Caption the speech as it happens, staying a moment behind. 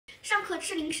上课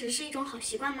吃零食是一种好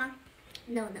习惯吗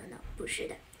 ？No， 不是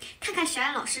的。看看小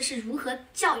艾老师是如何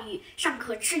教育上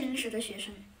课吃零食的学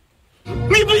生。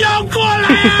你不要过来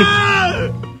啊！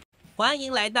欢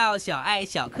迎来到小艾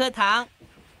小课堂。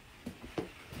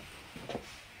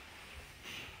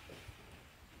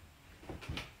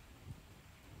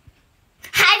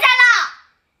还在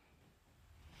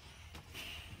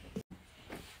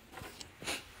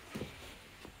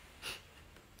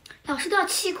唠！老师都要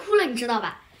气哭了，你知道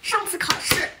吧？上次考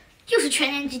试又是全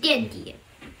年级垫底，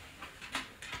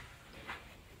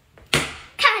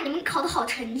看看你们考的好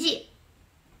成绩。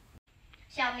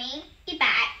小明100，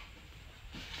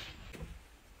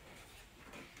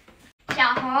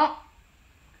小红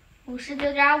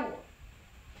59.5，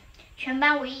全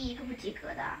班唯一一个不及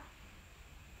格的，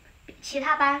其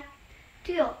他班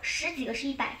都有10几个是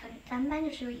100分，咱们班就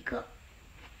只有一个。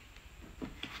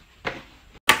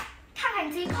看看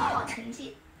你自己考好成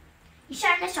绩，你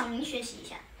向人家小明学习一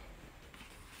下。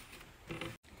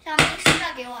小明试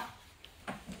卷给我，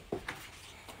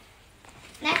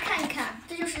来看一看，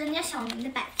这就是人家小明的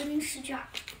100分试卷，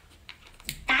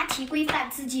答题规范，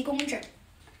字迹工整。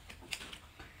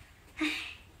唉，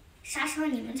啥时候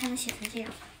你们才能写成这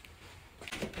样？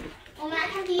我们来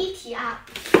看第一题啊。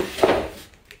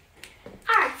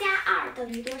2加2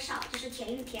等于多少？这是填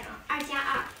一填啊。2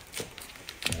加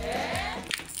2。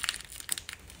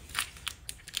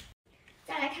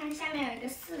再来看下面有一个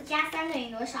4加3等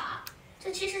于多少？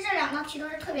其实这两道题都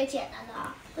是特别简单的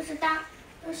啊，都是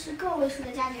个位数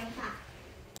的加减法。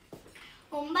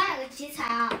我们班有个题材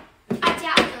啊，2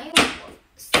加2等于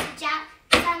5，4加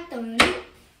3等于6。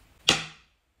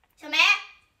小梅，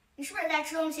你是不是在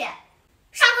吃东西？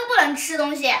上课不能吃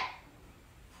东西。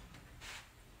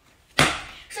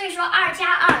所以说2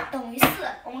加2等于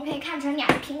4，我们可以看成2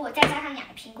个苹果再加上2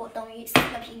个苹果等于4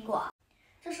个苹果。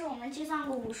这是我们计算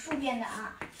过无数遍的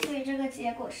啊，所以这个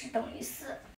结果是等于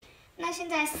4。那现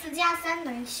在4加3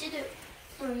等于7，对，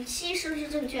等于7是不是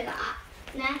正确的啊？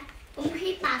来，我们可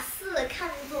以把4看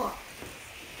作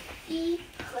1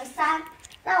和3。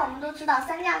那我们都知道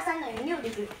3加3等于6，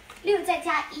对不对？6再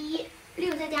加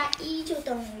1，6再加1就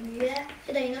等于多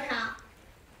少？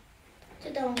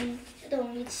就等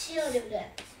于7了，对不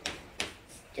对？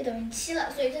就等于7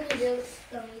了，所以这个就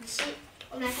等于7。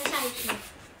我们来看下一题。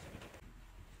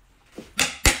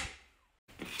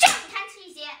这样你贪吃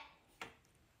一些。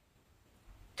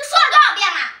这说了多少遍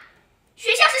了？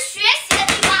学校是学习的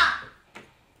地方，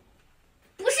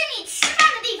不是你吃饭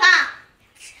的地方。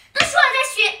都说了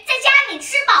在家里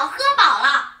吃饱喝饱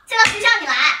了，再到学校里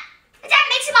来，在家里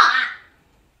没吃饱啊？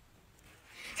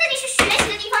这里是学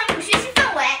习的地方，有学习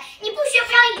氛围，你不学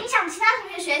不要影响其他同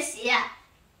学学习。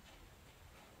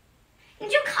你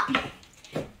就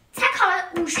才考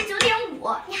了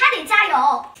59.5，你还得加油，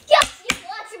要及格，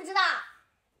知不知道？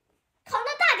考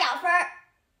那大点分儿，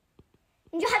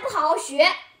你就还不好好学，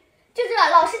就这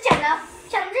老师讲的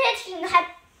这些题你还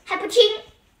不听，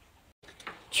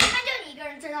全班就你一个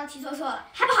人这道题做错了，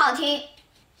还不好好听。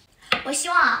我希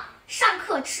望啊，上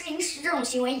课吃零食这种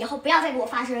行为以后不要再给我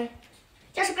发生，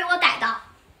要是被我逮到，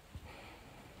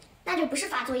那就不是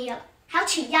罚作业了，还要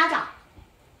请家长。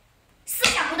思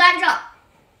想不端正，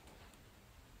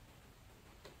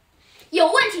有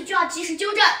问题就要及时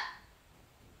纠正。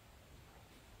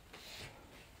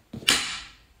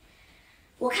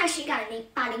我看谁敢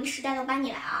把零食带到班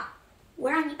里来啊！我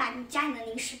让你把你家里的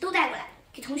零食都带过来，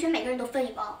给同学每个人都分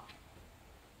一包，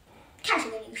看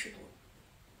谁的零食多。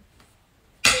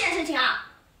这件事情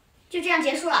啊，就这样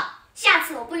结束了。下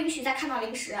次我不允许再看到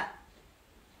零食。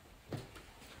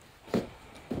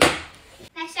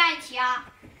来下一题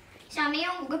啊，小明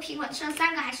有5个苹果，吃了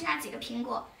3个，还剩下几个苹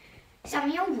果？小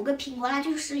明有5个苹果，那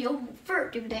就是有5份儿，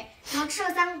对不对？然后吃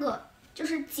了3个，就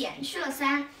是减去了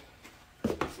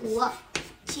3，5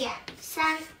减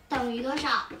3等于多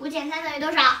少？5减3等于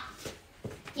多少？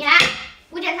你来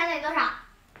，5减3等于多少？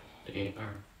等于2。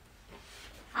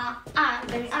好，2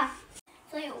等于2，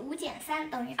所以5减3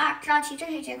等于2。这道题正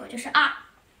确结果就是2。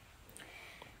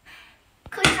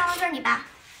课就上到这里吧。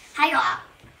还有啊，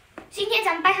今天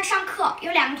咱们班上课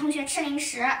有2个同学吃零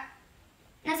食，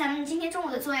那咱们今天中午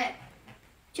的作业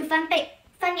就翻2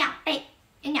倍，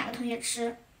有2个同学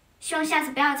吃。希望下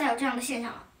次不要再有这样的现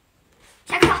象了。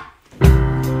下课。